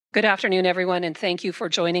Good afternoon, everyone, and thank you for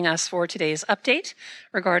joining us for today's update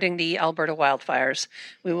regarding the Alberta wildfires.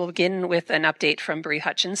 We will begin with an update from Bree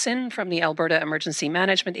Hutchinson from the Alberta Emergency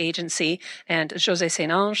Management Agency and José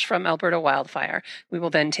Saint-Ange from Alberta Wildfire. We will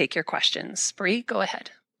then take your questions. Bree, go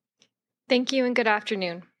ahead. Thank you and good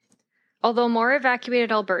afternoon. Although more evacuated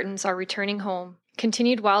Albertans are returning home,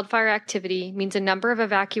 continued wildfire activity means a number of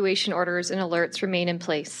evacuation orders and alerts remain in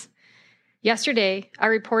place. Yesterday, I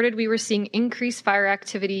reported we were seeing increased fire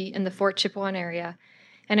activity in the Fort Chipewyan area,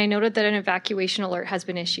 and I noted that an evacuation alert has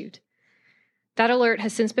been issued. That alert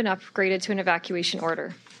has since been upgraded to an evacuation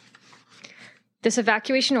order. This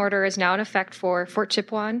evacuation order is now in effect for Fort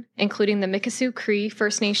Chipewyan, including the Mikisew Cree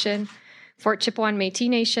First Nation, Fort Chipewyan Métis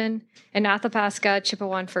Nation, and Athabasca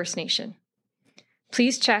Chipewyan First Nation.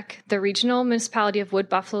 Please check the Regional Municipality of Wood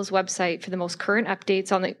Buffalo's website for the most current updates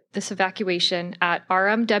on this evacuation at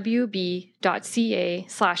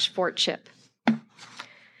rmwb.ca/fortchip.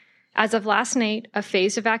 As of last night, a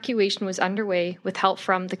phased evacuation was underway with help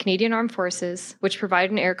from the Canadian Armed Forces, which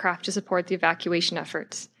provided an aircraft to support the evacuation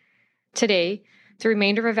efforts. Today, the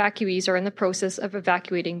remainder of evacuees are in the process of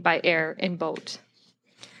evacuating by air and boat.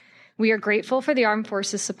 We are grateful for the Armed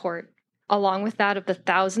Forces' support, along with that of the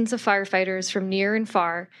thousands of firefighters from near and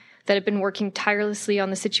far that have been working tirelessly on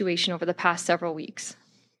the situation over the past several weeks.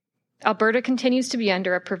 Alberta continues to be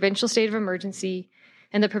under a provincial state of emergency,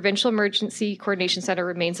 and the Provincial Emergency Coordination Centre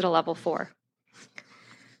remains at a level 4.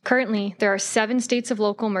 Currently, there are 7 states of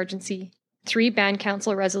local emergency, 3 band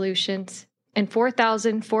council resolutions, and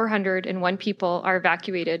 4,401 people are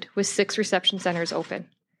evacuated, with 6 reception centres open.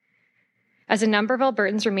 As a number of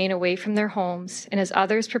Albertans remain away from their homes and as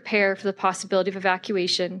others prepare for the possibility of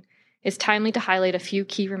evacuation, it's timely to highlight a few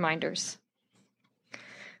key reminders.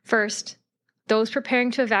 First, those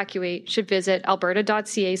preparing to evacuate should visit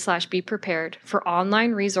alberta.ca/beprepared for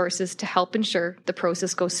online resources to help ensure the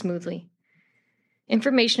process goes smoothly.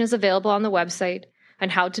 Information is available on the website on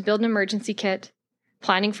how to build an emergency kit,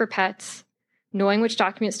 planning for pets, knowing which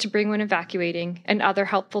documents to bring when evacuating, and other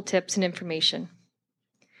helpful tips and information.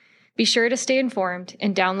 Be sure to stay informed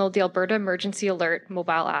and download the Alberta Emergency Alert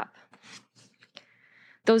mobile app.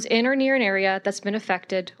 Those in or near an area that's been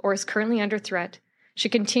affected or is currently under threat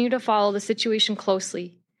should continue to follow the situation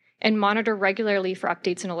closely and monitor regularly for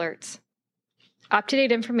updates and alerts.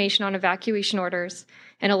 Up-to-date information on evacuation orders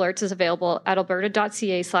and alerts is available at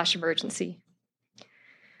alberta.ca/emergency.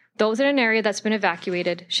 Those in an area that's been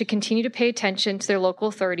evacuated should continue to pay attention to their local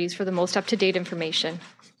authorities for the most up-to-date information.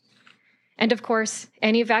 And of course,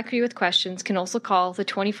 any evacuee with questions can also call the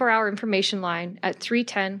 24-hour information line at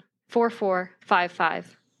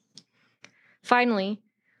 310-4455. Finally,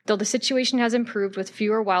 though the situation has improved with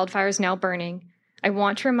fewer wildfires now burning, I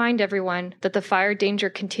want to remind everyone that the fire danger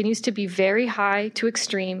continues to be very high to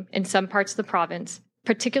extreme in some parts of the province,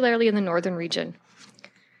 particularly in the northern region.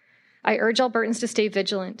 I urge Albertans to stay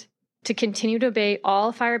vigilant, to continue to obey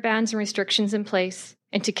all fire bans and restrictions in place,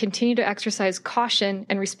 and to continue to exercise caution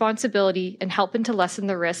and responsibility in helping to lessen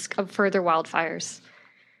the risk of further wildfires.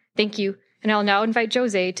 Thank you, and I'll now invite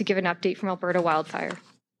José to give an update from Alberta Wildfire.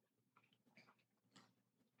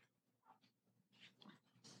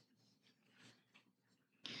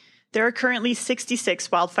 There are currently 66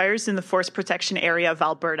 wildfires in the forest protection area of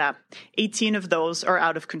Alberta. 18 of those are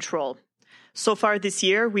out of control. So far this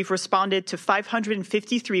year, we've responded to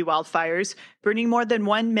 553 wildfires, burning more than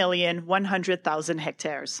 1,100,000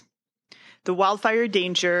 hectares. The wildfire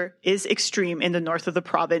danger is extreme in the north of the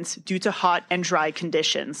province due to hot and dry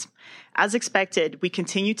conditions. As expected, we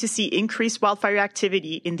continue to see increased wildfire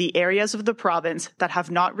activity in the areas of the province that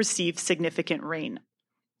have not received significant rain.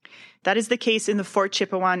 That is the case in the Fort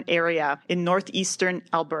Chipewyan area in northeastern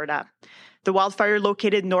Alberta. The wildfire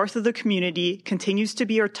located north of the community continues to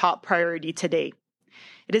be our top priority today.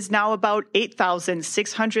 It is now about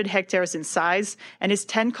 8,600 hectares in size and is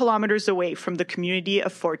 10 kilometers away from the community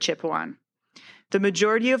of Fort Chipewyan. The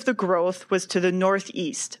majority of the growth was to the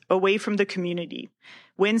northeast, away from the community.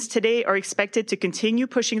 Winds today are expected to continue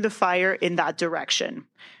pushing the fire in that direction.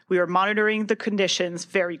 We are monitoring the conditions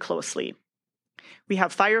very closely. We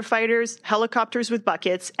have firefighters, helicopters with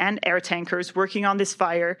buckets, and air tankers working on this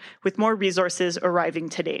fire, with more resources arriving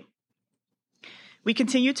today. We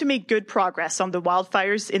continue to make good progress on the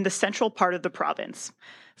wildfires in the central part of the province.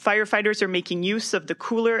 Firefighters are making use of the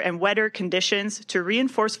cooler and wetter conditions to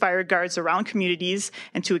reinforce fire guards around communities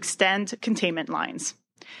and to extend containment lines.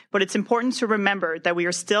 But it's important to remember that we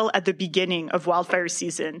are still at the beginning of wildfire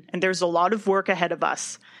season, and there's a lot of work ahead of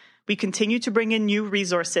us. We continue to bring in new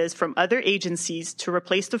resources from other agencies to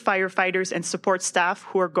replace the firefighters and support staff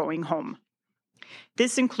who are going home.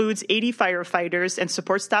 This includes 80 firefighters and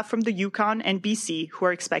support staff from the Yukon and BC who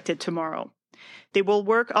are expected tomorrow. They will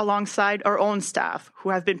work alongside our own staff who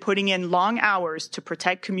have been putting in long hours to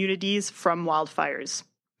protect communities from wildfires.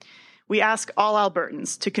 We ask all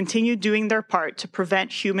Albertans to continue doing their part to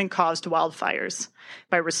prevent human-caused wildfires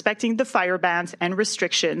by respecting the fire bans and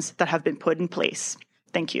restrictions that have been put in place.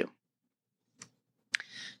 Thank you.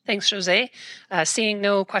 Thanks, Jose. Seeing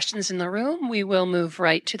no questions in the room, we will move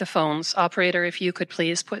right to the phones. Operator, if you could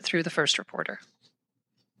please put through the first reporter.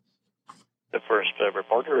 The first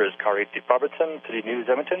reporter is Kari Robertson, City News,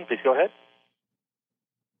 Edmonton. Please go ahead.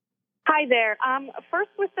 Hi there. First,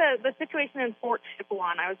 with the situation in Fort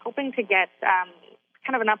Chipewyan, I was hoping to get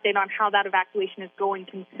kind of an update on how that evacuation is going,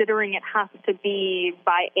 considering it has to be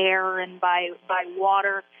by air and by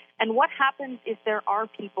water. And what happens if there are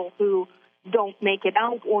people who don't make it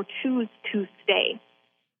out or choose to stay?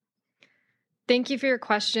 Thank you for your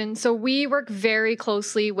question. So we work very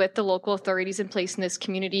closely with the local authorities in place in this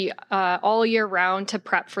community all year round to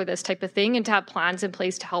prep for this type of thing and to have plans in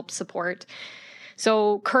place to help support.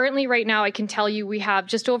 So currently right now, I can tell you we have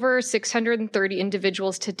just over 630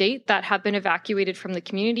 individuals to date that have been evacuated from the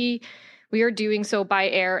community. We are doing so by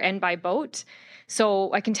air and by boat.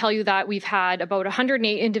 So I can tell you that we've had about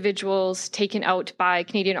 108 individuals taken out by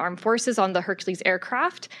Canadian Armed Forces on the Hercules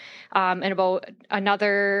aircraft, and about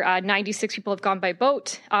another 96 people have gone by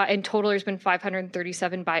boat. In total, there's been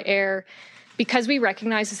 537 by air. Because we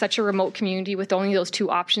recognize it's such a remote community with only those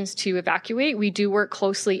two options to evacuate, we do work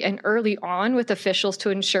closely and early on with officials to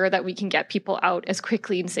ensure that we can get people out as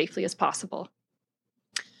quickly and safely as possible.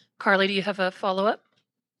 Carly, do you have a follow-up?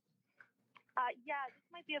 Yeah,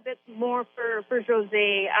 this might be a bit more for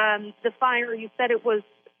Jose. The fire, you said it was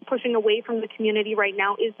pushing away from the community right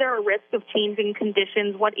now. Is there a risk of changing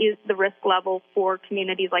conditions? What is the risk level for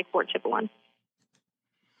communities like Fort Chipewyan?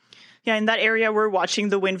 Yeah, in that area, we're watching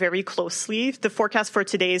the wind very closely. The forecast for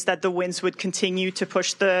today is that the winds would continue to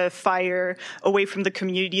push the fire away from the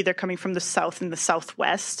community. They're coming from the south and the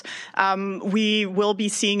southwest. We will be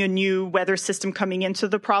seeing a new weather system coming into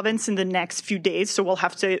the province in the next few days, so we'll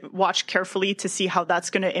have to watch carefully to see how that's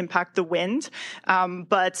going to impact the wind.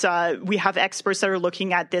 But we have experts that are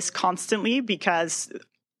looking at this constantly because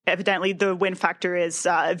evidently, the wind factor is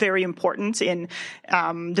very important in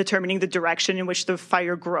determining the direction in which the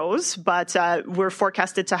fire grows, but we're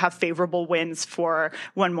forecasted to have favorable winds for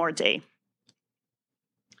one more day.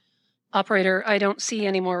 Operator, I don't see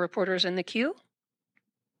any more reporters in the queue.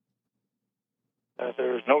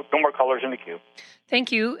 There's no more callers in the queue.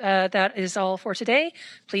 Thank you. That is all for today.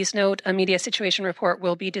 Please note a media situation report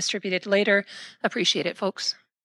will be distributed later. Appreciate it, folks.